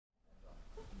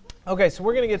Okay, so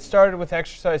we're going to get started with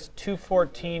exercise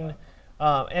 214.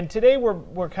 And today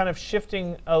we're kind of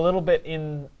shifting a little bit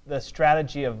in the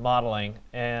strategy of modeling.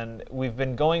 And we've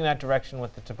been going that direction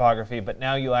with the topography, but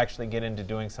now you'll actually get into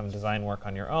doing some design work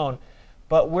on your own.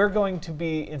 But we're going to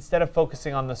be, instead of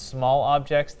focusing on the small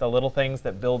objects, the little things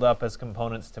that build up as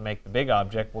components to make the big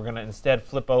object, we're going to instead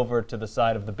flip over to the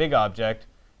side of the big object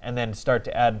and then start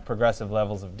to add progressive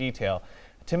levels of detail.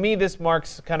 To me, this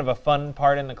marks kind of a fun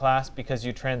part in the class because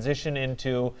you transition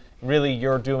into really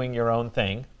you're doing your own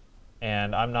thing,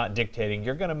 and I'm not dictating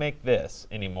you're going to make this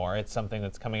anymore. It's something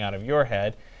that's coming out of your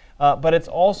head. But it's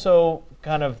also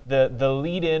kind of the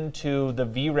lead into the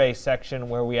V-Ray section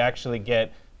where we actually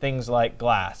get things like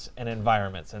glass and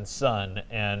environments and sun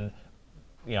and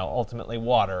ultimately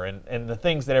water and the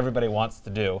things that everybody wants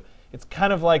to do. It's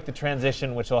kind of like the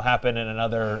transition which will happen in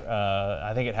another,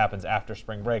 I think it happens after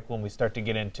spring break when we start to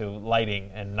get into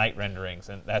lighting and night renderings.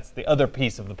 And that's the other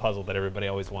piece of the puzzle that everybody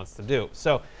always wants to do.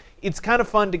 So it's kind of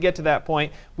fun to get to that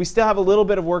point. We still have a little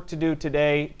bit of work to do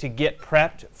today to get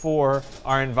prepped for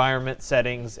our environment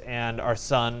settings and our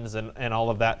suns and all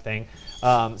of that thing.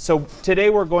 So today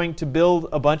we're going to build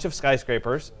a bunch of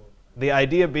skyscrapers. The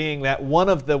idea being that one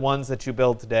of the ones that you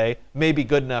build today may be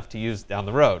good enough to use down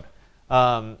the road.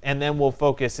 And then we'll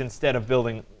focus, instead of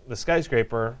building the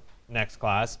skyscraper next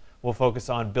class, we'll focus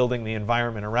on building the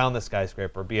environment around the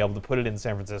skyscraper, be able to put it in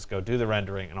San Francisco, do the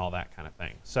rendering, and all that kind of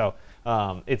thing. So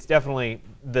it's definitely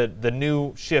the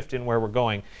new shift in where we're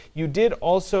going. You did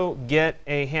also get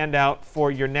a handout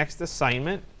for your next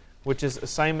assignment, which is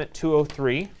assignment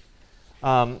 203,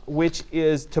 which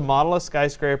is to model a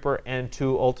skyscraper and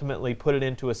to ultimately put it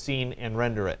into a scene and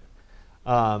render it.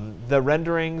 The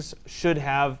renderings should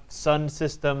have sun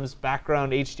systems,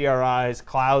 background HDRIs,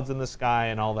 clouds in the sky,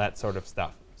 and all that sort of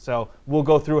stuff. So we'll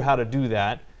go through how to do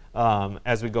that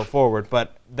as we go forward,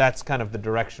 but that's kind of the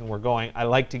direction we're going. I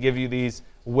like to give you these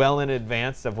well in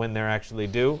advance of when they're actually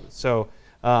due. So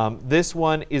this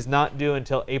one is not due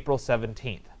until April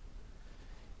 17th.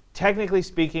 Technically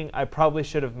speaking, I probably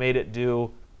should have made it due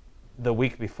the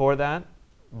week before that,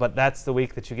 but that's the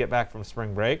week that you get back from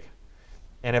spring break.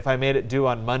 And if I made it due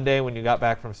on Monday when you got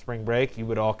back from spring break, you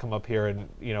would all come up here and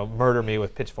murder me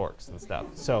with pitchforks and stuff.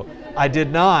 So I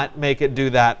did not make it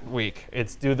due that week.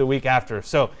 It's due the week after.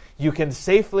 So you can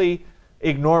safely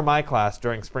ignore my class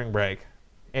during spring break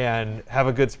and have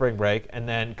a good spring break and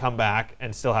then come back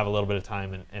and still have a little bit of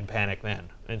time and panic then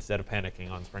instead of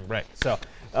panicking on spring break. So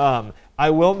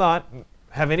I will not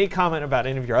have any comment about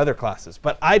any of your other classes,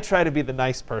 but I try to be the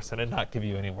nice person and not give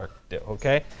you any work to do,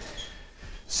 okay?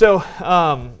 So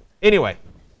anyway,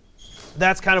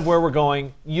 that's kind of where we're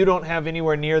going. You don't have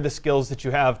anywhere near the skills that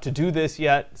you have to do this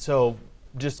yet, so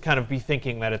just kind of be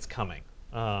thinking that it's coming.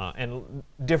 And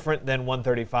different than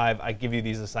 135, I give you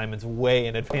these assignments way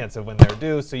in advance of when they're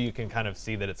due, so you can kind of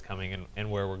see that it's coming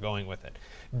and where we're going with it.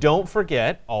 Don't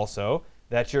forget also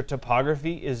that your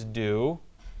topography is due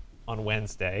on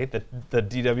Wednesday, the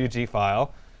DWG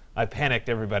file. I panicked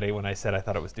everybody when I said I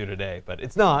thought it was due today, but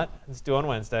it's not. It's due on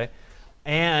Wednesday.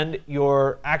 And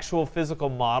your actual physical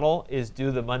model is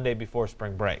due the Monday before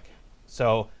spring break.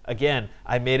 So again,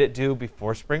 I made it due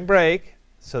before spring break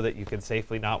so that you can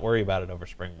safely not worry about it over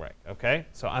spring break. Okay?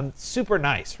 So I'm super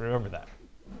nice. Remember that.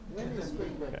 When is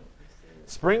spring break? Okay.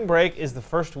 Spring break is the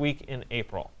first week in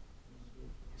April.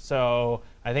 So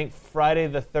I think Friday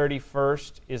the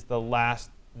 31st is the last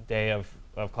day of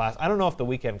class. I don't know if the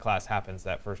weekend class happens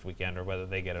that first weekend or whether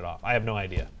they get it off. I have no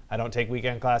idea. I don't take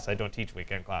weekend class. I don't teach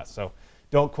weekend class. So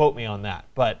don't quote me on that.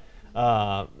 But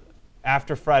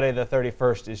after Friday the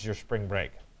 31st is your spring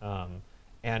break.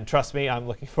 And trust me, I'm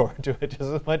looking forward to it just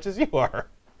as much as you are.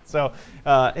 So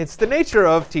it's the nature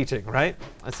of teaching, right?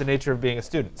 It's the nature of being a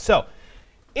student. So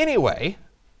anyway,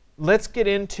 let's get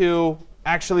into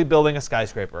actually building a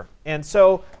skyscraper. And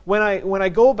so when I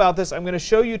go about this, I'm going to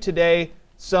show you today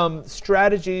some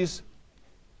strategies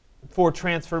for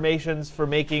transformations, for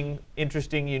making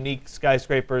interesting, unique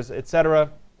skyscrapers, etc.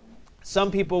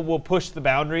 Some people will push the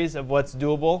boundaries of what's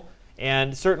doable.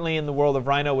 And certainly in the world of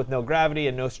Rhino with no gravity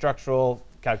and no structural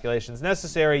calculations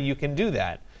necessary, you can do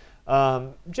that.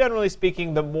 Generally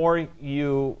speaking, the more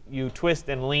you twist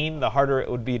and lean, the harder it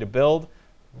would be to build.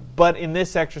 But in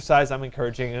this exercise, I'm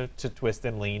encouraging you to twist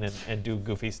and lean and do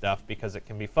goofy stuff because it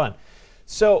can be fun.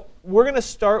 So we're going to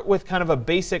start with kind of a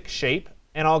basic shape.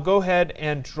 And I'll go ahead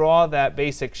and draw that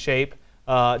basic shape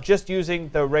just using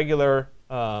the regular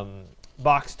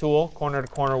box tool, corner to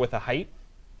corner with a height.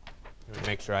 Let me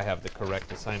make sure I have the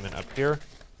correct assignment up here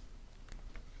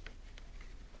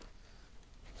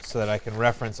so that I can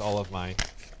reference all of my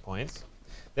points.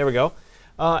 There we go.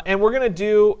 And we're going to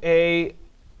do a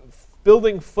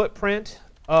building footprint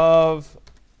of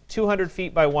 200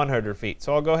 feet by 100 feet.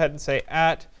 So I'll go ahead and say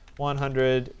at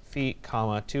 100 feet,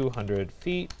 comma, 200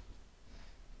 feet.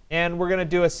 And we're going to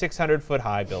do a 600-foot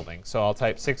high building. So I'll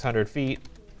type 600 feet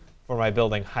for my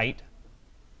building height.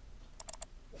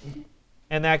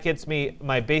 And that gets me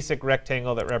my basic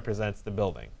rectangle that represents the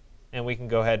building. And we can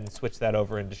go ahead and switch that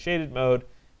over into shaded mode,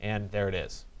 and there it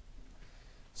is.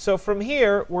 So from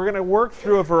here, we're going to work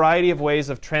through a variety of ways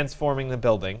of transforming the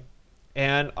building.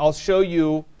 And I'll show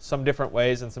you some different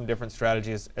ways and some different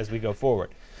strategies as we go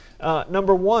forward.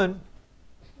 Number one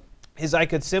is I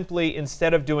could simply,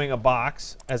 instead of doing a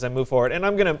box as I move forward, and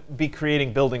I'm going to be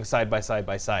creating buildings side by side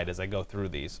by side as I go through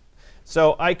these.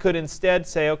 So I could instead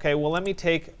say, OK, well, let me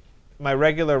take my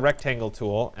regular rectangle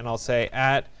tool, and I'll say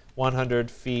at 100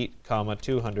 feet, comma,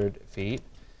 200 feet.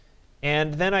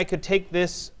 And then I could take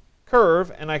this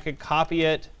curve, and I could copy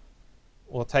it.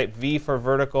 We'll type V for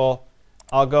vertical.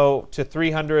 I'll go to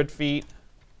 300 feet,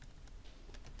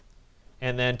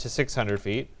 and then to 600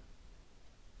 feet,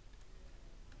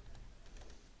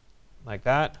 like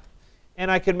that.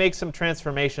 And I could make some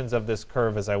transformations of this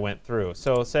curve as I went through.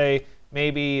 So say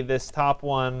maybe this top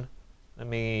one, let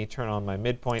me turn on my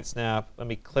midpoint snap. Let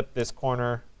me clip this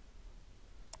corner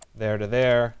there to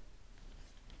there.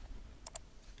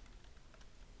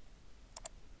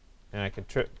 And I could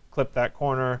clip that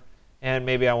corner. And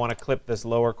maybe I want to clip this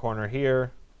lower corner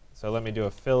here. So let me do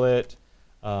a fillet.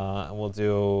 And we'll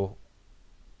do,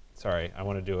 sorry, I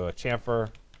want to do a chamfer.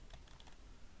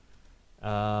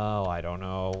 Oh, I don't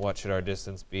know. What should our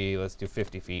distance be? Let's do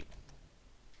 50 feet.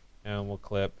 And we'll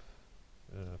clip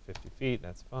 50 feet.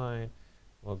 That's fine.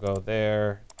 We'll go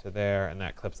there to there, and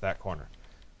that clips that corner.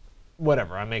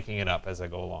 Whatever. I'm making it up as I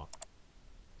go along.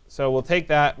 So we'll take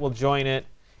that. We'll join it.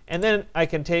 And then I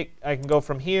can go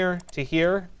from here to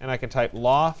here, and I can type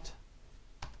loft,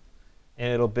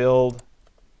 and it'll build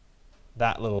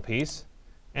that little piece.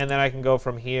 And then I can go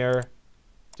from here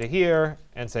to here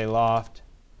and say loft,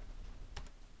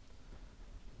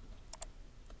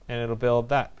 and it'll build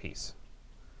that piece.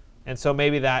 And so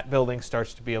maybe that building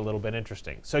starts to be a little bit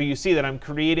interesting. So you see that I'm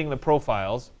creating the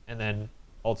profiles and then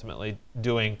ultimately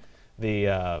doing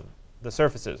the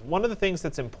surfaces. One of the things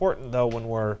that's important, though, when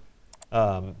we're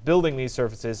building these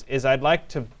surfaces is I'd like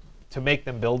to make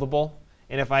them buildable.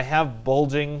 And if I have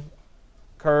bulging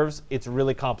curves, it's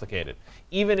really complicated.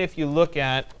 Even if you look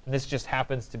at, and this just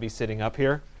happens to be sitting up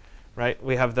here, right?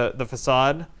 We have the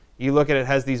facade. You look at it, it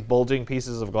has these bulging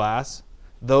pieces of glass.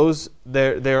 Those,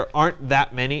 there aren't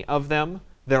that many of them.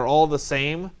 They're all the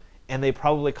same, and they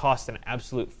probably cost an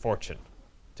absolute fortune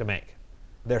to make.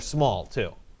 They're small,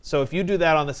 too. So if you do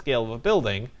that on the scale of a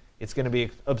building, it's going to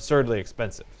be absurdly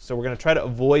expensive. So we're going to try to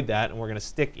avoid that, and we're going to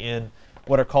stick in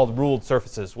what are called ruled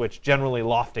surfaces, which generally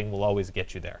lofting will always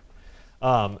get you there.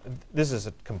 This is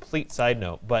a complete side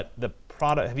note, but the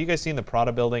Prada, have you guys seen the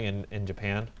Prada building in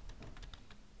Japan?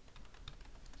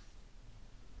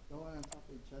 The one on top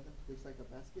of each other, looks like a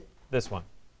basket. This one.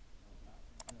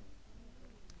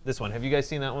 This one. Have you guys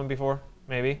seen that one before?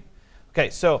 Maybe? OK,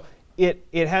 so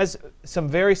it has some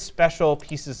very special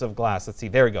pieces of glass. Let's see.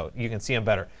 There we go. You can see them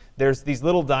better. There's these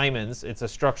little diamonds. It's a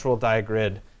structural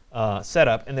diagrid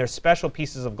setup. And there's special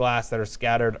pieces of glass that are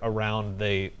scattered around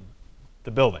the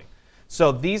building.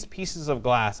 So these pieces of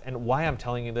glass, and why I'm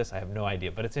telling you this, I have no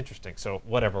idea. But it's interesting. So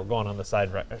whatever. We're going on the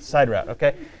side route.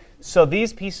 OK? So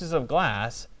these pieces of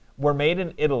glass were made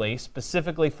in Italy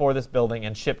specifically for this building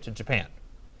and shipped to Japan.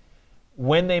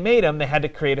 When they made them, they had to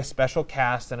create a special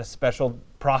cast and a special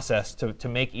process to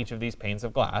make each of these panes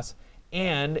of glass.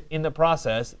 And in the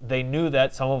process, they knew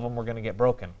that some of them were going to get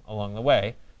broken along the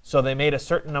way. So they made a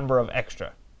certain number of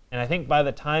extra. And I think by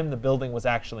the time the building was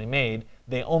actually made,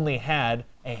 they only had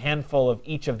a handful of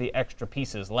each of the extra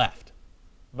pieces left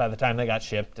by the time they got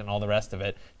shipped and all the rest of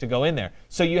it to go in there.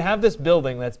 So you have this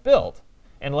building that's built.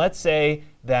 And let's say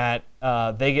that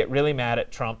they get really mad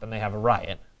at Trump and they have a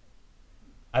riot.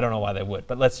 I don't know why they would,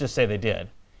 but let's just say they did.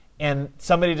 And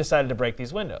somebody decided to break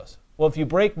these windows. Well, if you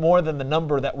break more than the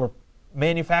number that were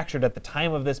manufactured at the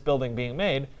time of this building being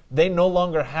made, they no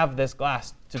longer have this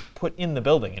glass to put in the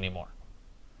building anymore.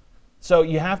 So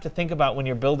you have to think about when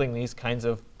you're building these kinds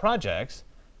of projects,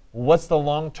 what's the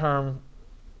long-term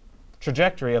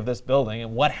trajectory of this building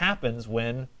and what happens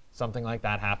when something like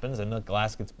that happens and the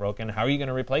glass gets broken? How are you going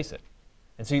to replace it?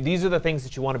 And so these are the things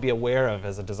that you want to be aware of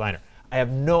as a designer. I have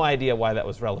no idea why that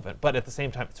was relevant, but at the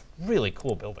same time, it's a really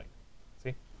cool building.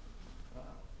 See?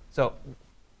 So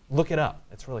look it up.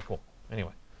 It's really cool.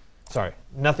 Anyway, sorry,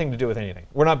 nothing to do with anything.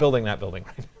 We're not building that building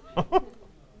right now.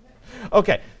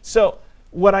 OK, so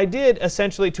what I did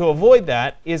essentially to avoid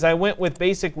that is I went with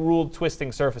basic ruled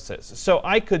twisting surfaces. So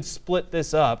I could split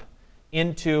this up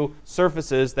into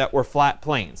surfaces that were flat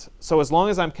planes. So as long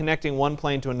as I'm connecting one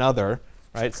plane to another,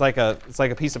 right, it's like a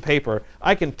piece of paper,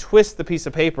 I can twist the piece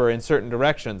of paper in certain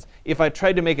directions. If I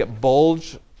tried to make it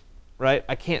bulge, right,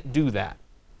 I can't do that.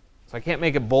 So I can't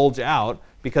make it bulge out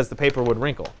because the paper would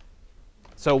wrinkle.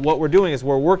 So what we're doing is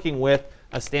we're working with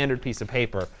a standard piece of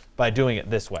paper by doing it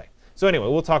this way. So anyway,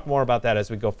 we'll talk more about that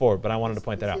as we go forward, but I wanted to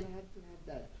point that out. Does it have to have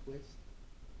that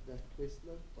twist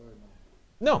look, or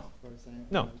no? No.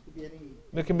 No.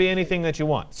 It can be anything that you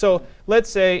want. So let's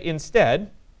say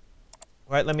instead,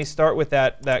 right, let me start with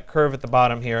that curve at the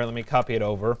bottom here. Let me copy it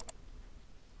over.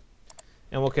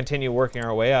 And we'll continue working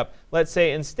our way up. Let's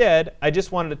say instead, I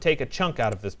just wanted to take a chunk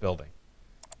out of this building.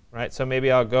 Right, so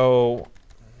maybe I'll go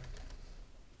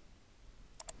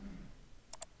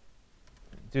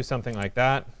do something like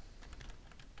that.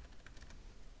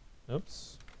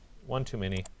 Oops, one too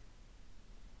many.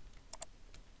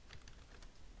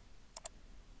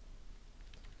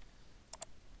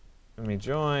 Let me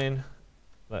join.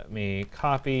 Let me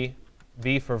copy.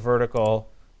 V for vertical.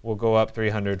 We'll go up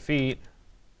 300 feet.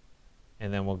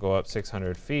 And then we'll go up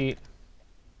 600 feet.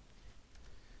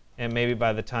 And maybe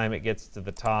by the time it gets to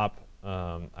the top,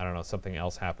 I don't know, something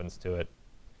else happens to it.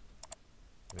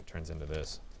 It turns into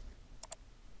this.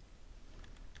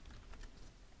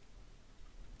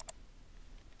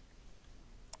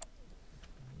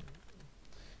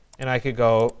 And I could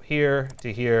go here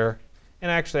to here. And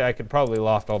actually, I could probably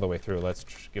loft all the way through. Let's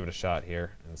give it a shot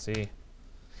here and see.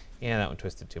 Yeah, that one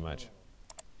twisted too much.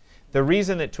 The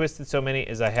reason it twisted so many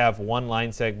is I have one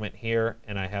line segment here,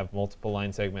 and I have multiple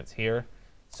line segments here.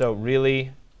 So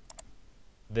really,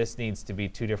 this needs to be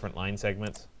two different line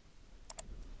segments.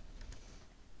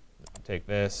 Take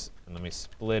this, and let me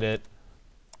split it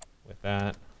with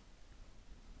that.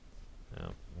 No,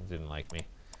 it didn't like me.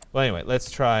 Well, anyway, let's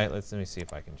try. Let me see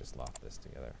if I can just loft this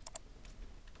together.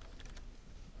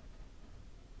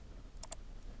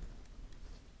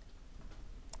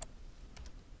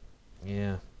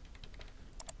 Yeah.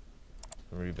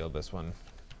 I'll rebuild this one.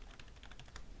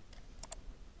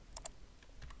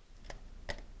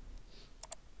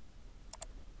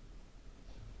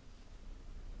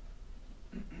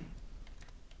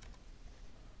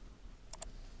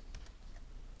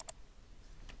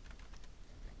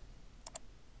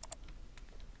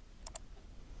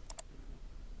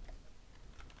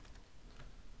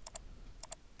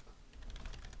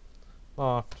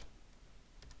 Loft.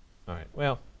 All right,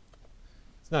 well,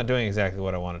 it's not doing exactly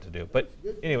what I wanted to do. But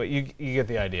anyway, you get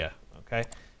the idea, okay?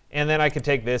 And then I could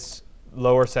take this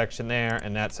lower section there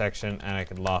and that section, and I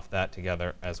could loft that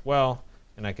together as well,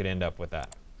 and I could end up with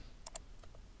that.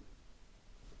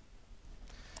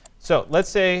 So let's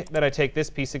say that I take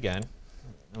this piece again,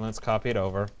 and let's copy it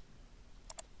over.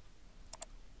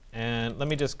 And let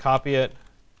me just copy it,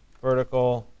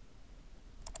 vertical,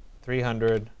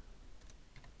 300,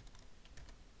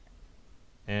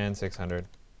 and 600.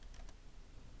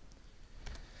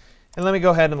 And let me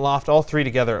go ahead and loft all three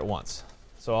together at once.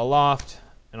 So I'll loft,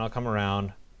 and I'll come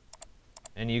around,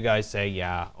 and you guys say,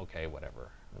 yeah, okay, whatever.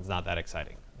 It's not that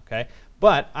exciting, okay?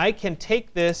 But I can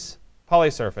take this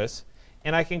polysurface,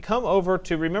 and I can come over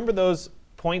to, remember those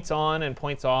points on and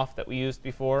points off that we used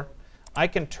before? I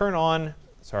can turn on,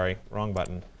 sorry, wrong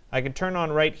button. I can turn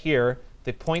on right here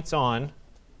the points on.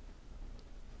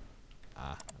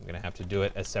 I'm going to have to do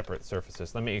it as separate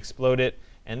surfaces. Let me explode it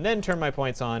and then turn my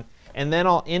points on. And then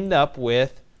I'll end up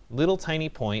with little tiny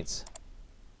points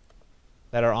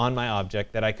that are on my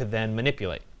object that I could then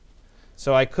manipulate.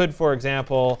 So I could, for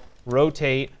example,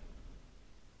 rotate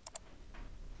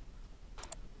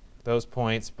those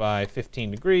points by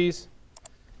 15 degrees.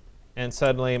 And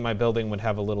suddenly my building would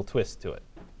have a little twist to it.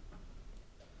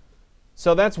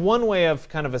 So that's one way of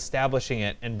kind of establishing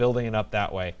it and building it up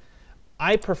that way.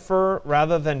 I prefer,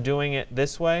 rather than doing it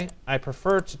this way, I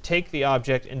prefer to take the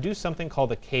object and do something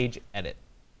called a cage edit,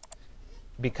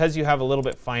 because you have a little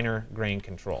bit finer grain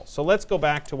control. So let's go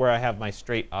back to where I have my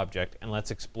straight object, and let's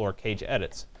explore cage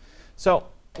edits. So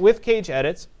with cage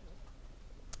edits,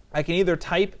 I can either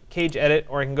type cage edit,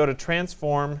 or I can go to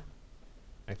transform,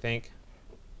 I think.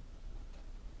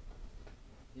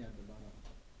 Yeah, at the bottom.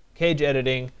 Cage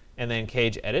editing, and then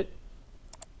cage edit.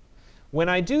 When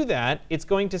I do that, it's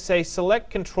going to say select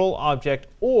control object,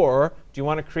 or do you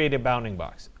want to create a bounding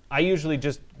box? I usually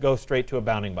just go straight to a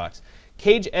bounding box.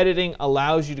 Cage editing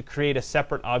allows you to create a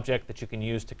separate object that you can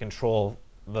use to control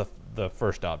the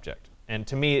first object. And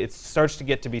to me, it starts to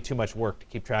get to be too much work to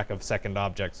keep track of second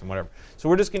objects and whatever. So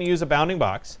we're just going to use a bounding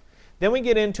box. Then we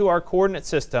get into our coordinate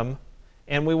system,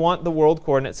 And we want the world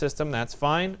coordinate system. That's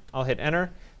fine. I'll hit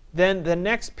enter. Then the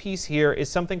next piece here is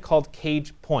something called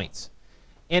cage points.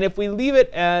 And if we leave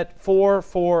it at 4,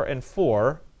 4, and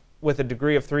 4 with a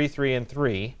degree of 3, 3, and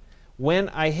 3, when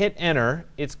I hit enter,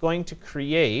 it's going to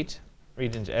create,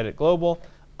 region to edit global,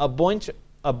 a bunch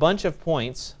of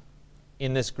points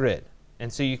in this grid.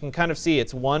 And so you can kind of see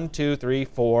it's 1, 2, 3,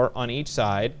 4 on each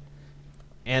side.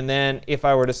 And then if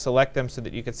I were to select them so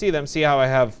that you can see them, see how I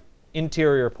have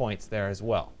interior points there as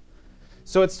well.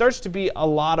 So it starts to be a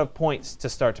lot of points to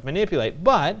start to manipulate.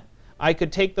 But I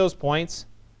could take those points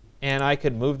and I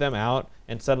could move them out,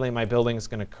 and suddenly my building is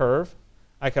going to curve.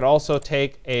 I could also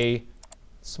take a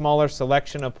smaller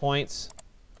selection of points.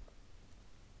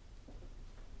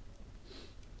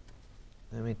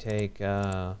 Let me take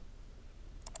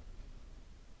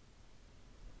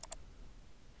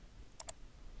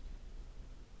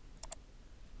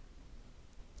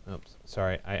oops,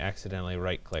 sorry, I accidentally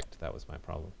right-clicked. That was my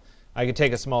problem. I could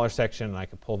take a smaller section and I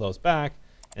could pull those back,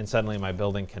 and suddenly my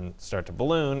building can start to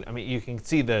balloon. I mean, you can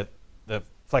see the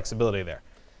flexibility there.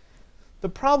 The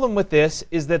problem with this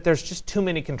is that there's just too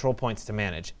many control points to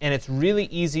manage, and it's really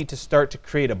easy to start to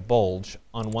create a bulge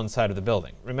on one side of the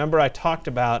building. Remember, I talked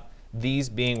about these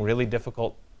being really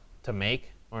difficult to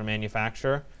make or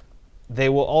manufacture. They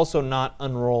will also not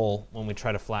unroll when we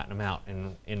try to flatten them out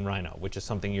in Rhino, which is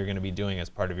something you're going to be doing as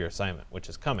part of your assignment, which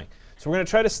is coming. So we're going to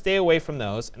try to stay away from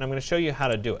those, and I'm going to show you how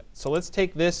to do it. So let's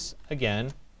take this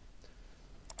again.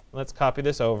 Let's copy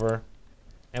this over,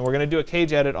 and we're going to do a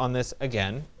cage edit on this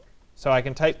again. So I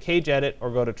can type cage edit or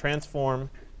go to transform,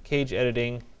 cage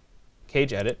editing,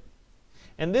 cage edit.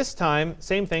 And this time,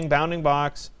 same thing, bounding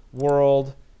box,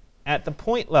 world. At the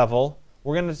point level,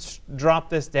 we're going to drop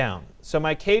this down. So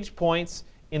my cage points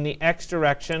in the x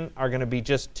direction are going to be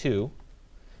just 2.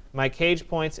 My cage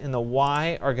points in the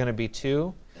y are going to be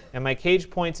 2. And my cage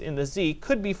points in the z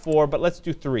could be 4, but let's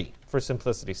do 3 for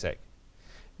simplicity's sake.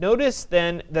 Notice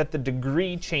then that the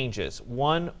degree changes,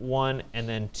 1, 1, and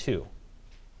then 2.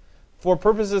 For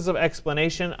purposes of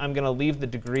explanation, I'm going to leave the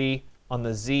degree on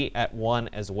the z at 1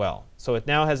 as well. So it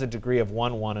now has a degree of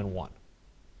 1, 1, and 1.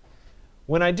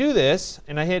 When I do this,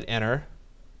 and I hit enter,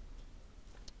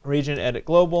 region edit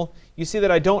global, you see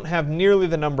that I don't have nearly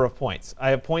the number of points. I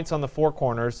have points on the 4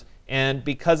 corners, and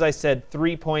because I said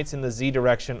 3 points in the z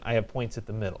direction, I have points at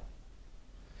the middle.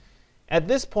 At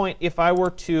this point, if I were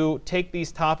to take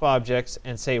these top objects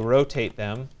and say rotate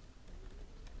them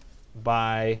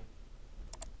by,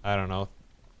 I don't know,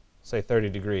 say 30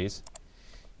 degrees,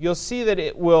 you'll see that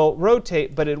it will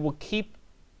rotate, but it will keep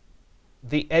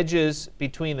the edges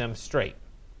between them straight.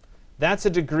 That's a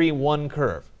degree 1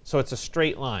 curve, so it's a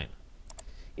straight line.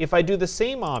 If I do the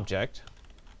same object,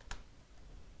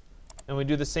 and we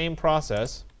do the same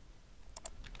process,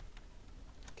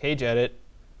 cage edit,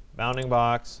 bounding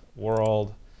box,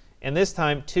 world, and this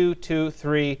time 2, 2,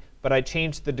 3, but I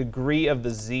changed the degree of the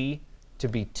z to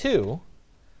be 2,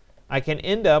 I can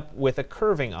end up with a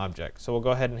curving object. So we'll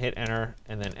go ahead and hit enter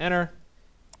and then enter.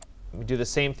 We do the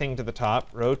same thing to the top,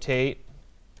 rotate,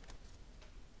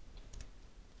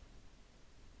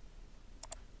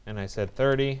 and I said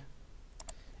 30.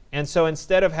 And so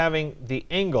instead of having the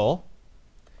angle,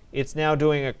 it's now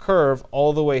doing a curve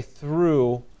all the way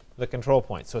through the control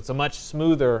point. So it's a much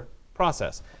smoother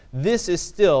process. This is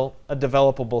still a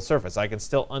developable surface. I can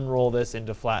still unroll this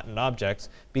into flattened objects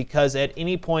because at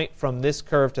any point from this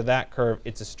curve to that curve,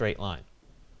 it's a straight line.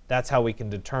 That's how we can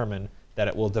determine that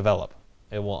it will develop.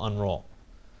 It will unroll.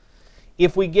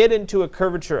 If we get into a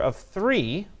curvature of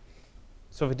 3,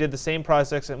 so if we did the same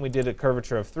process and we did a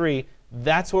curvature of 3,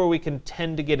 that's where we can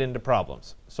tend to get into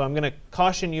problems. So I'm going to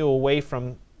caution you away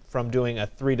from doing a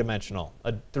 3-dimensional,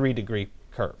 a 3-degree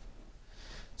curve.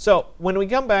 So when we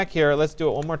come back here, let's do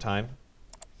it one more time.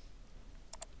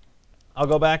 I'll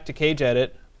go back to cage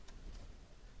edit,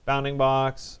 bounding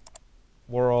box,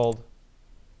 world,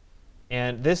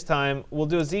 and this time we'll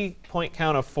do a z point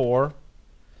count of 4,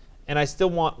 and I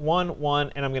still want 1,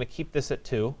 1, and I'm going to keep this at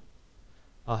 2.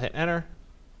 I'll hit enter,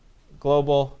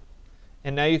 global,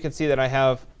 and now you can see that I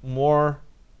have more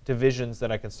divisions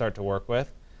that I can start to work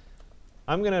with.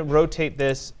 I'm going to rotate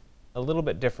this a little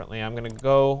bit differently. I'm going to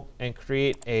go and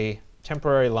create a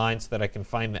temporary line so that I can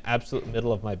find the absolute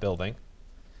middle of my building.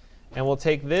 And we'll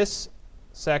take this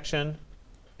section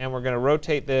and we're going to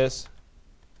rotate this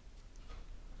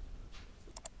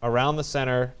around the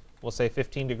center, we'll say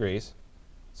 15 degrees,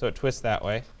 so it twists that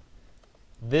way.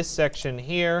 This section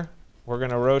here, we're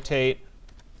going to rotate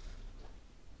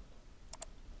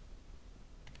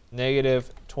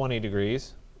negative 20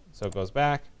 degrees, so it goes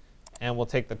back. And we'll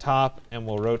take the top and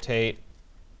we'll rotate,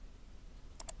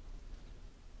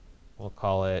 we'll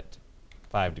call it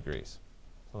 5 degrees,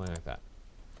 something like that.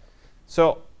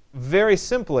 So very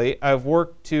simply, I've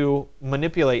worked to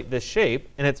manipulate this shape,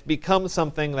 and it's become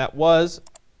something that was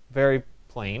very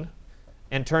plain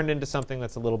and turned into something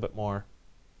that's a little bit more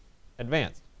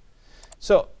advanced.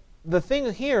 So the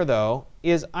thing here, though,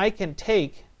 is I can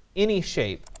take any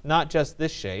shape, not just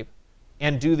this shape,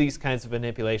 and do these kinds of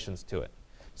manipulations to it.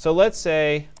 So let's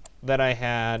say that I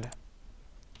had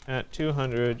at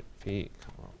 200 feet,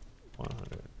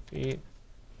 100 feet,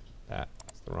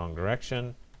 that's the wrong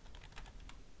direction.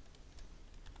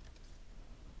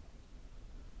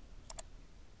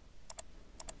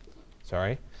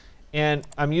 Sorry. And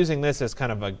I'm using this as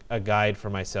kind of a guide for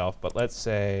myself, but let's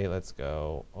say, let's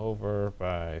go over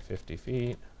by 50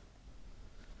 feet,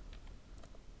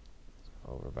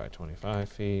 over by 25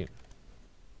 feet.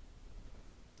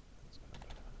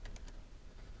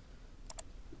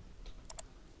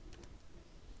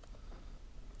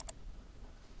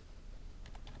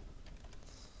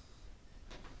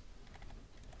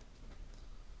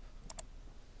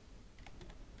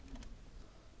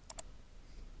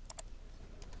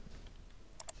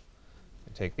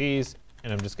 Take these,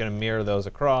 and I'm just going to mirror those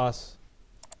across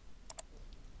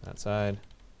that side.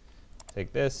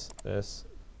 Take this, this,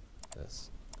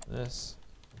 this, this,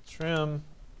 trim.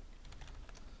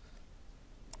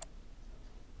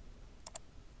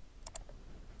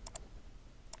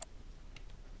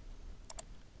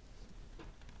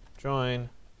 Join.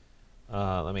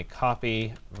 Let me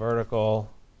copy vertical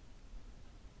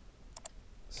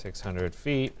 600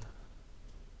 feet.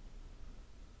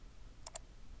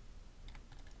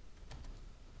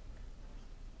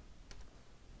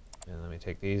 And let me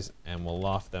take these, and we'll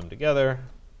loft them together.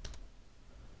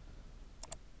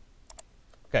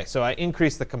 OK, so I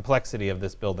increased the complexity of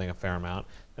this building a fair amount.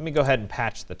 Let me go ahead and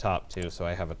patch the top, too, so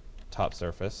I have a top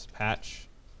surface. Patch.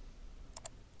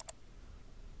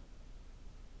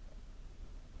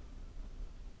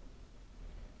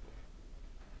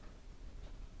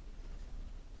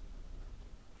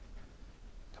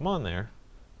 Come on there.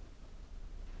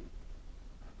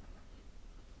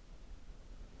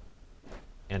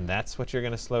 And that's what you're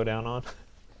going to slow down on?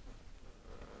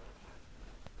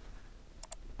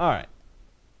 All right.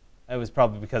 It was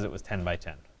probably because it was 10 by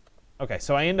 10. OK,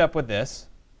 so I end up with this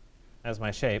as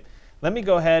my shape. Let me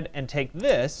go ahead and take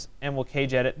this, and we'll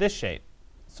cage edit this shape.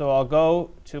 So I'll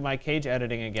go to my cage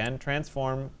editing again,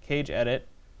 transform, cage edit.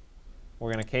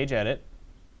 We're going to cage edit,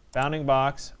 bounding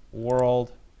box,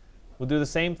 world. We'll do the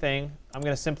same thing. I'm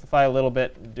going to simplify a little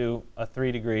bit and do a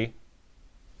 3 degree.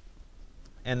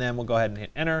 And then we'll go ahead and hit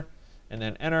enter, and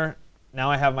then enter. Now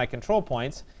I have my control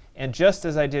points. And just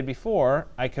as I did before,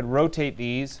 I could rotate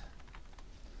these.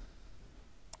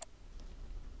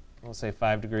 We'll say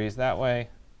 5 degrees that way.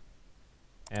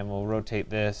 And we'll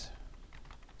rotate this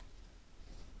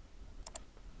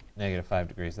 -5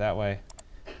 degrees that way.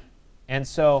 And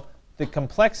so the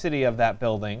complexity of that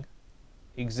building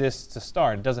exists to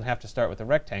start. It doesn't have to start with a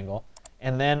rectangle.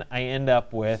 And then I end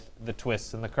up with the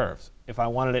twists and the curves. If I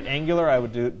wanted it angular, I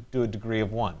would do a degree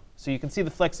of 1. So you can see the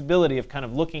flexibility of kind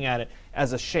of looking at it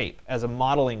as a shape, as a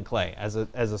modeling clay, as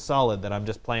a solid that I'm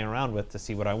just playing around with to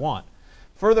see what I want.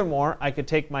 Furthermore, I could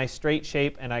take my straight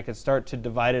shape and I could start to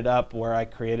divide it up where I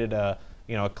created a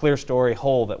clear story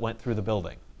hole that went through the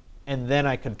building. And then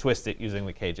I could twist it using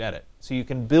the cage edit. So you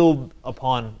can build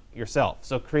upon yourself.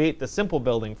 So create the simple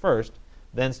building first,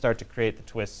 then start to create the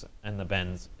twists and the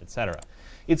bends, etc.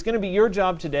 It's going to be your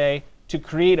job today to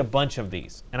create a bunch of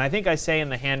these. And I think I say in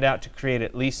the handout to create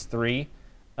at least 3.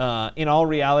 In all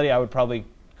reality, I would probably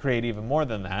create even more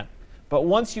than that. But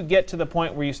once you get to the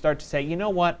point where you start to say, you know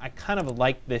what, I kind of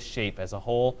like this shape as a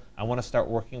whole. I want to start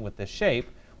working with this shape.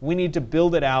 We need to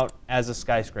build it out as a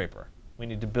skyscraper. We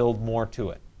need to build more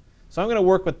to it. So I'm going to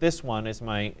work with this one as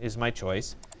my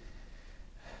choice.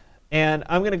 And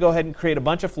I'm going to go ahead and create a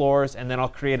bunch of floors, and then I'll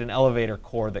create an elevator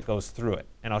core that goes through it.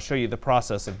 And I'll show you the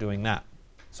process of doing that.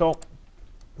 So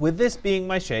with this being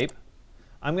my shape,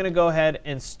 I'm going to go ahead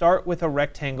and start with a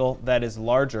rectangle that is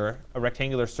larger, a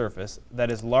rectangular surface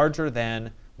that is larger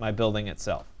than my building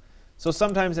itself. So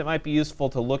sometimes it might be useful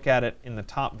to look at it in the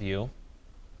top view.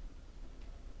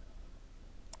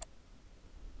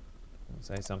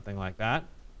 Say something like that.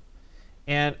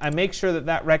 And I make sure that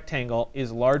that rectangle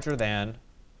is larger than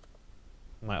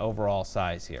my overall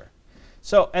size here.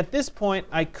 So at this point,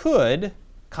 I could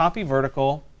copy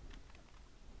vertical,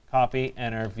 copy,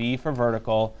 enter, V for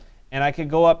vertical, and I could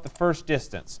go up the first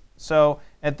distance. So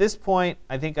at this point,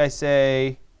 I think I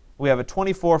say we have a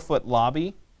 24-foot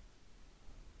lobby.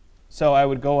 So I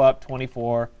would go up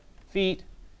 24 feet,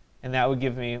 and that would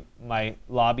give me my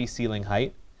lobby ceiling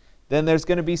height. Then there's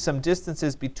going to be some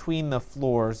distances between the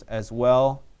floors as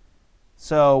well.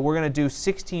 So we're going to do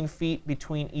 16 feet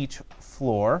between each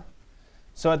floor.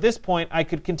 So at this point, I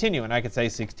could continue, and I could say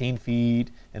 16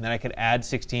 feet, and then I could add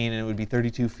 16, and it would be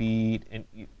 32 feet, and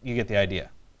you get the idea.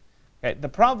 Okay, the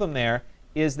problem there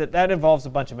is that that involves a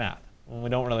bunch of math, and we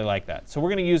don't really like that. So we're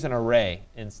going to use an array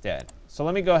instead. So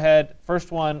let me go ahead,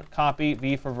 first one, copy,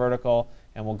 V for vertical,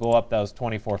 and we'll go up those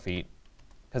 24 feet,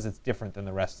 because it's different than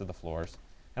the rest of the floors.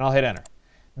 And I'll hit enter.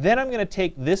 Then I'm going to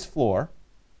take this floor,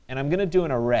 and I'm going to do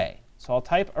an array. So I'll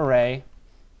type array,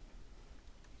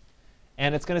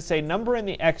 and it's going to say number in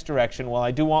the x direction. Well,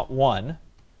 I do want 1.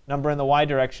 Number in the y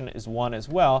direction is 1 as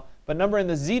well. But number in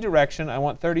the z direction, I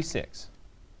want 36.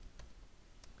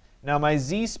 Now my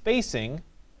z spacing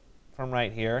from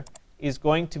right here is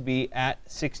going to be at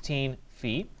 16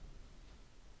 feet.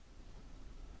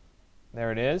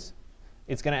 There it is.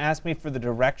 It's going to ask me for the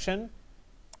direction.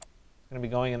 It's going to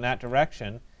be going in that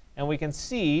direction. And we can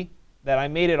see that I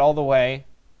made it all the way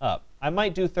up. I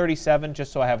might do 37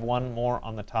 just so I have one more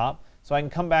on the top. So I can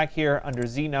come back here under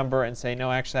Z number and say,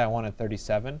 no, actually I wanted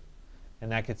 37.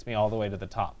 And that gets me all the way to the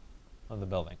top of the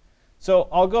building. So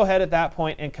I'll go ahead at that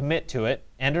point and commit to it,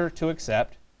 enter to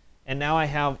accept. And now I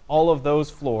have all of those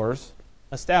floors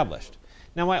established.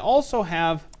 Now I also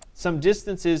have some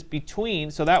distances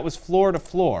between, so that was floor to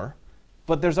floor.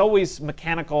 But there's always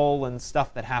mechanical and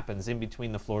stuff that happens in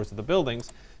between the floors of the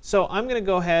buildings. So I'm going to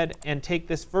go ahead and take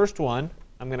this first one.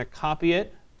 I'm going to copy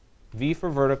it, V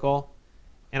for vertical,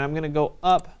 and I'm going to go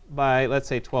up by, let's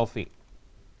say, 12 feet,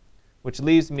 which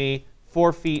leaves me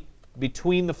 4 feet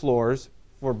between the floors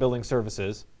for building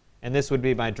services. And this would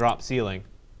be my drop ceiling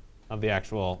of the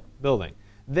actual building.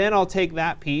 Then I'll take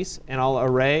that piece and I'll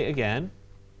array again.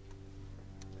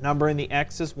 Number in the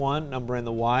x is 1. Number in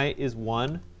the y is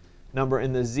 1. Number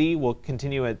in the z will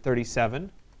continue at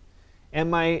 37.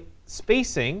 And my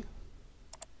spacing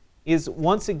is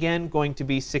once again going to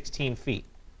be 16 feet.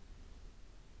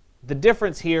 The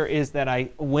difference here is that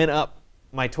I went up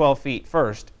my 12 feet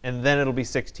first, and then it'll be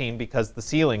 16 because the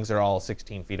ceilings are all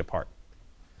 16 feet apart.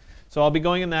 So I'll be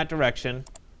going in that direction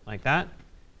like that,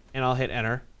 and I'll hit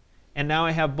enter. And now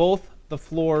I have both the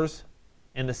floors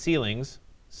and the ceilings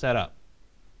set up.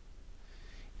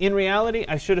 In reality,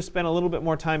 I should have spent a little bit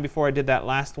more time before I did that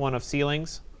last one of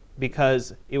ceilings,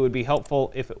 because it would be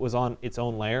helpful if it was on its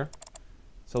own layer.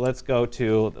 So let's go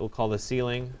to, we'll call this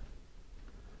ceiling.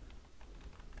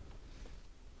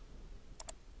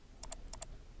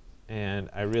 And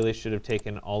I really should have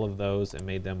taken all of those and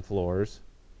made them floors.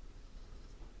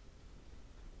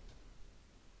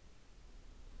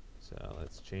 So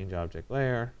let's change object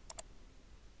layer.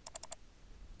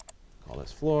 Call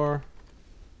this floor.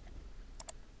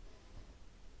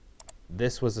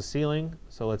 This was a ceiling,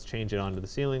 so let's change it onto the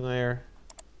ceiling layer.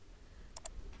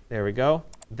 There we go.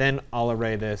 Then I'll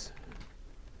array this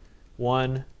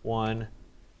 1, 1,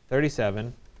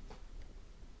 37.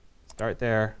 Start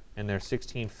there, and there's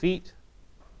 16 feet.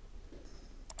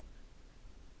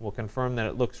 We'll confirm that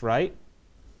it looks right,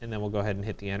 and then we'll go ahead and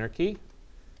hit the enter key.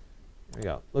 There we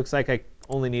go. Looks like I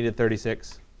only needed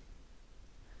 36.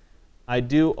 I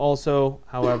do also,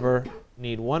 however,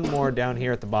 need one more down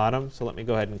here at the bottom, so let me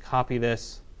go ahead and copy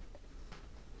this.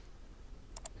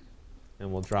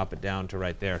 And we'll drop it down to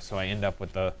right there, so I end up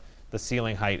with the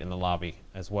ceiling height in the lobby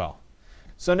as well.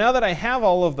 So now that I have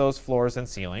all of those floors and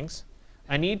ceilings,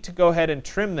 I need to go ahead and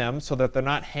trim them so that they're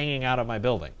not hanging out of my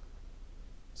building.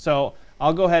 So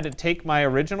I'll go ahead and take my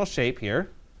original shape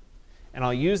here, and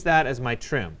I'll use that as my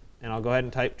trim. And I'll go ahead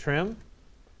and type trim,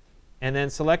 and then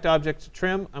select object to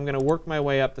trim. I'm going to work my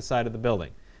way up the side of the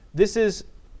building. This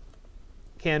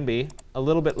can be a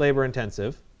little bit labor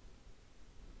intensive.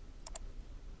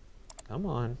 Come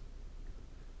on.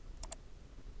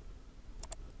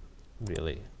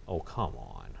 Really? Oh, come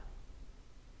on.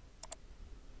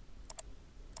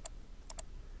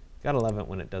 Gotta love it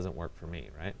when it doesn't work for me,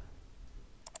 right?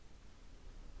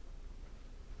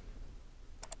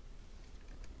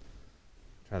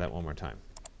 Try that one more time.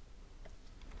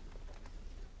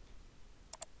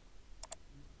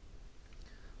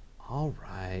 All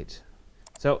right.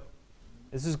 So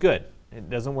this is good. It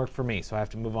doesn't work for me, so I have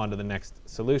to move on to the next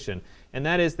solution. And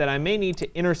that is that I may need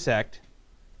to intersect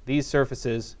these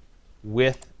surfaces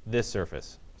with this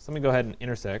surface. So let me go ahead and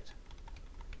intersect.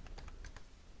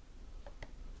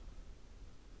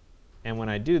 And when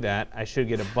I do that, I should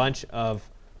get a bunch of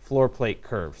floor plate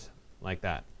curves like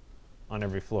that on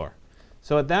every floor.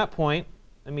 So at that point,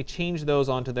 let me change those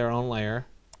onto their own layer.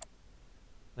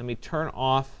 Let me turn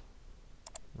off,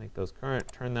 make those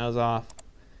current, turn those off.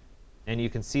 And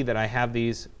you can see that I have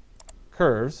these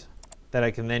curves that I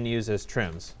can then use as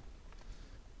trims.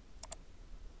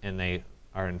 and they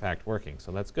are in fact working,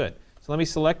 so that's good. So let me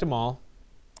select them all,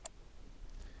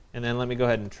 and then let me go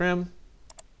ahead and trim.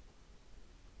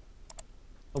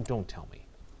 Oh, don't tell me.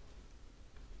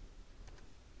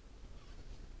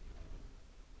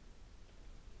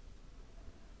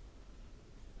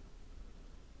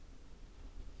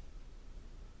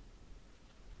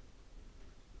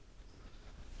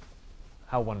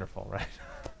 How wonderful, right?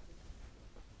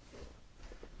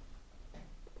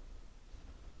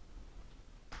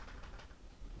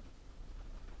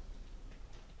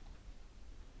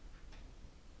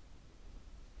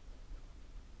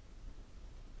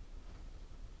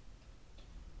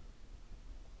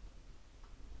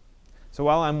 So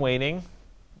while I'm waiting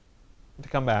to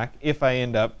come back, if I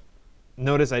end up,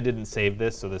 notice I didn't save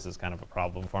this, so this is kind of a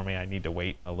problem for me. I need to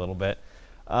wait a little bit.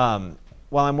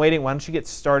 While I'm waiting, why don't you get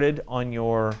started on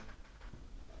your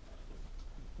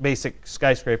basic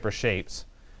skyscraper shapes,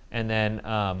 and then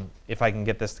if I can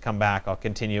get this to come back, I'll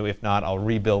continue. If not, I'll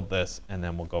rebuild this, and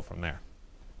then we'll go from there.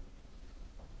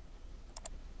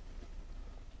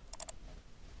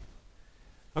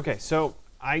 Okay, so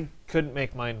I couldn't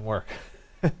make mine work.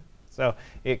 So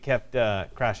it kept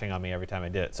crashing on me every time I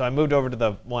did it. So I moved over to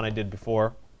the one I did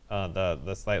before,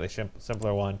 the slightly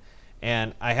simpler one.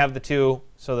 And I have the two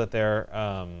so that they're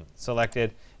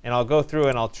selected. And I'll go through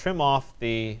and I'll trim off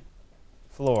the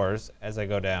floors as I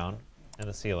go down and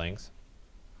the ceilings.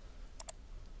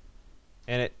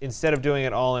 And instead of doing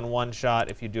it all in one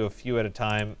shot, if you do a few at a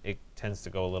time, it tends to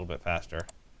go a little bit faster.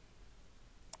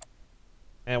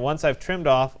 And once I've trimmed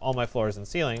off all my floors and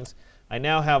ceilings, I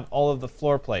now have all of the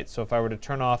floor plates. So if I were to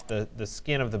turn off the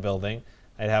skin of the building,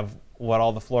 I'd have what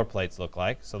all the floor plates look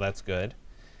like. So that's good.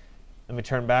 Let me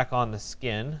turn back on the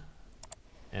skin.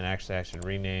 And actually, I should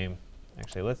rename.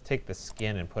 Actually, let's take the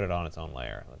skin and put it on its own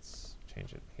layer. Let's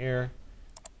change it here.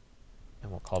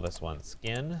 And we'll call this one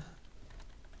skin.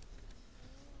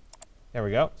 There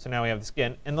we go. So now we have the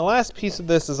skin. And the last piece of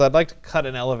this is I'd like to cut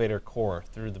an elevator core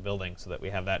through the building so that we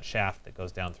have that shaft that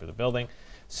goes down through the building.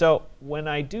 So when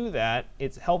I do that,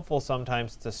 it's helpful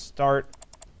sometimes to start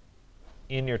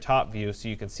in your top view so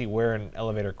you can see where an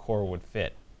elevator core would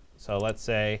fit. So let's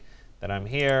say that I'm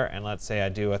here, and let's say I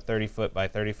do a 30 foot by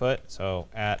 30 foot. So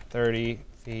at 30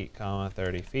 feet,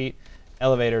 30 feet,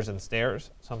 elevators and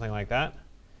stairs, something like that.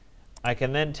 I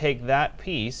can then take that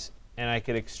piece and I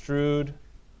could extrude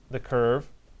the curve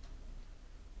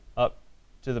up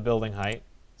to the building height,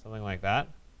 something like that.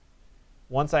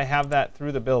 Once I have that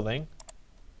through the building,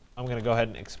 I'm going to go ahead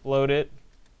and explode it,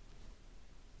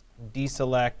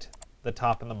 deselect the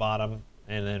top and the bottom,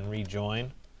 and then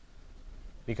rejoin,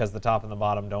 because the top and the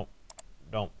bottom don't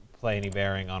play any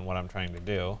bearing on what I'm trying to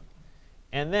do.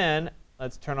 And then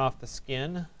let's turn off the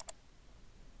skin.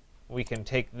 We can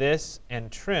take this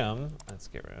and trim. Let's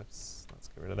get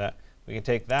rid of that. We can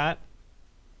take that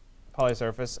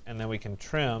polysurface, and then we can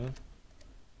trim.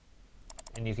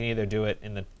 And you can either do it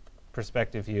in the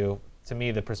perspective view. To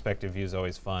me, the perspective view is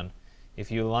always fun.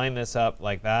 If you line this up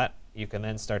like that, you can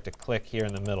then start to click here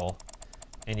in the middle,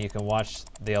 and you can watch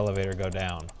the elevator go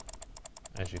down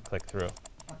as you click through.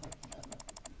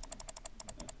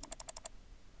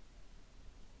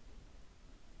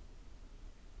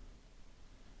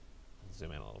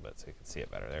 Zoom in a little bit so you can see it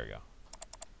better. There we go.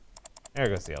 There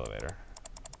goes the elevator.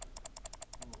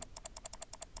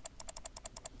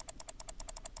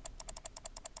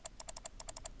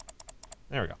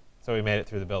 There we go. So we made it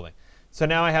through the building. So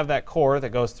now I have that core that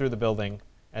goes through the building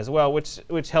as well,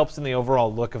 which helps in the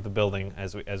overall look of the building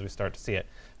as we start to see it.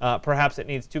 Perhaps it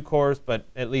needs two cores, but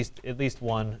at least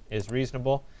one is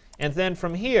reasonable. And then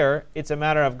from here, it's a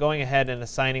matter of going ahead and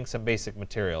assigning some basic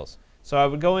materials. So I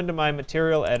would go into my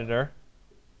material editor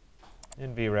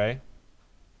in V-Ray.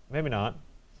 Maybe not.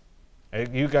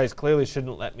 You guys clearly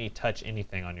shouldn't let me touch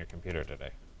anything on your computer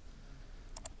today.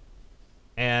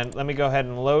 And let me go ahead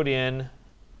and load in a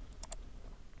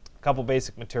couple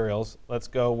basic materials. Let's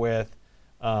go with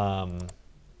let's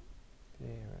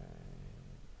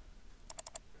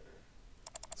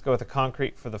go with the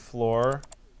concrete for the floor.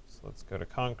 So let's go to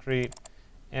concrete,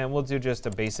 and we'll do just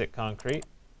a basic concrete.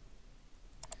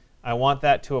 I want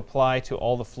that to apply to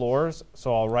all the floors,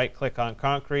 so I'll right-click on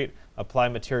concrete, apply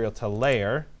material to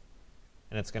layer,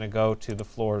 and it's going to go to the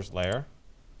floors layer.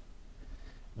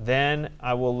 Then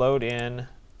I will load in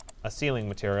a ceiling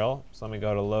material. So let me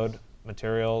go to load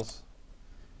materials,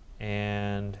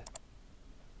 and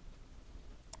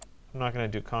I'm not going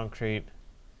to do concrete.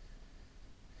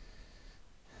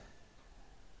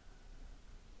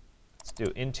 Let's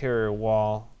do interior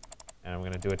wall, and I'm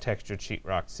going to do a textured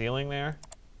sheetrock ceiling there.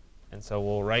 And so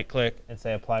we'll right-click and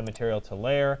say apply material to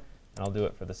layer, and I'll do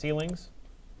it for the ceilings.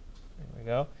 There we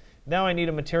go. Now I need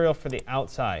a material for the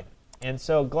outside. And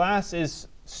so glass is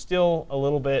still a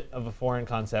little bit of a foreign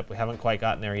concept. We haven't quite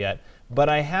gotten there yet. But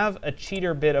I have a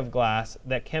cheater bit of glass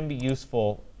that can be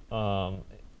useful.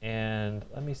 And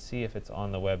let me see if it's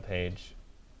on the web page.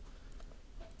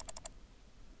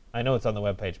 I know it's on the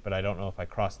web page, but I don't know if I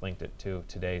cross-linked it to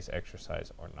today's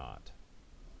exercise or not.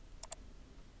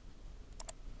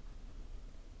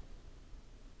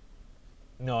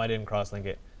 No, I didn't cross-link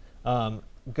it.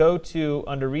 Go to,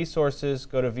 under Resources,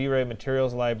 go to V-Ray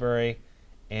Materials Library,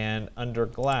 and under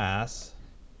Glass,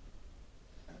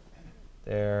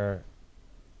 there.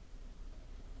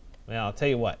 Well, I'll tell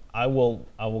you what. I will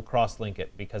cross-link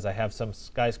it because I have some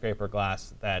Skyscraper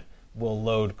glass that will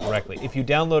load correctly. If you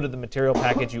downloaded the material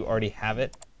package, you already have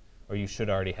it, or you should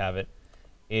already have it.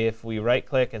 If we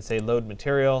right-click and say Load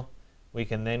Material, we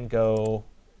can then go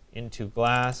into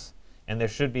Glass, and there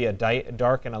should be a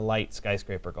dark and a light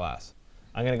Skyscraper glass.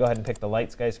 I'm going to go ahead and pick the light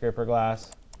Skyscraper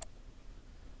glass,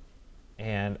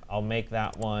 and I'll make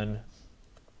that one.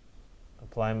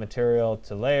 Apply material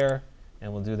to layer,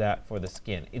 and we'll do that for the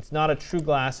skin. It's not a true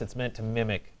glass. It's meant to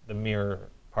mimic the mirror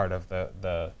part of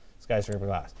the Skyscraper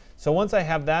glass. So once I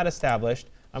have that established,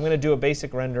 I'm going to do a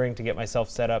basic rendering to get myself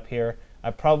set up here.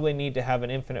 I probably need to have an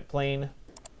infinite plane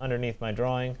underneath my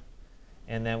drawing,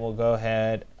 and then we'll go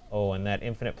ahead. Oh, and that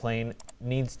infinite plane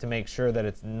needs to make sure that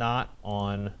it's not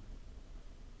on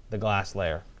the glass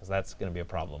layer, because that's going to be a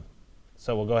problem.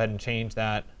 So we'll go ahead and change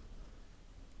that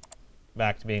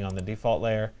back to being on the default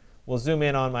layer. We'll zoom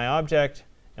in on my object,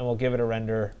 and we'll give it a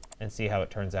render and see how it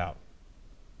turns out.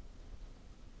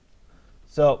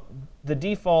 So the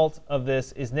default of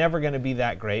this is never going to be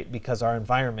that great because our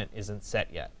environment isn't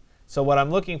set yet. So what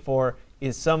I'm looking for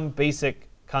is some basic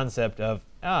concept of,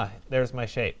 there's my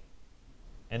shape.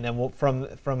 And then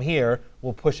from here,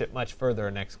 we'll push it much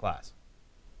further next class.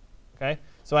 Okay?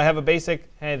 So I have a basic,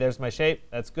 hey, there's my shape.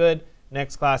 That's good.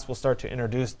 Next class, we'll start to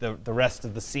introduce the rest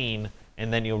of the scene,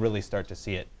 and then you'll really start to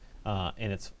see it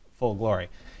in its full glory.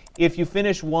 If you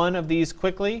finish one of these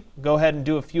quickly, go ahead and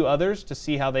do a few others to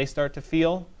see how they start to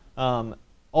feel.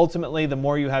 Ultimately, the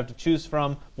more you have to choose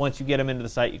from, once you get them into the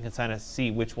site, you can kind of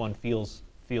see which one feels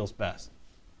best.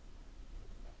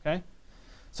 Okay?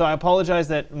 So I apologize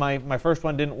that my first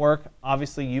one didn't work.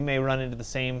 Obviously, you may run into the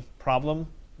same problem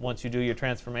once you do your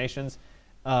transformations.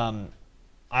 I'm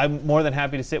more than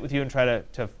happy to sit with you and try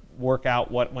to work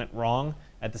out what went wrong.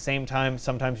 At the same time,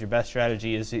 sometimes your best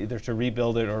strategy is either to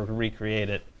rebuild it or to recreate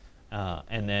it,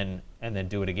 and then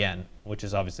do it again, which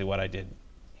is obviously what I did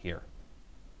here.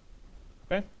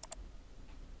 Okay?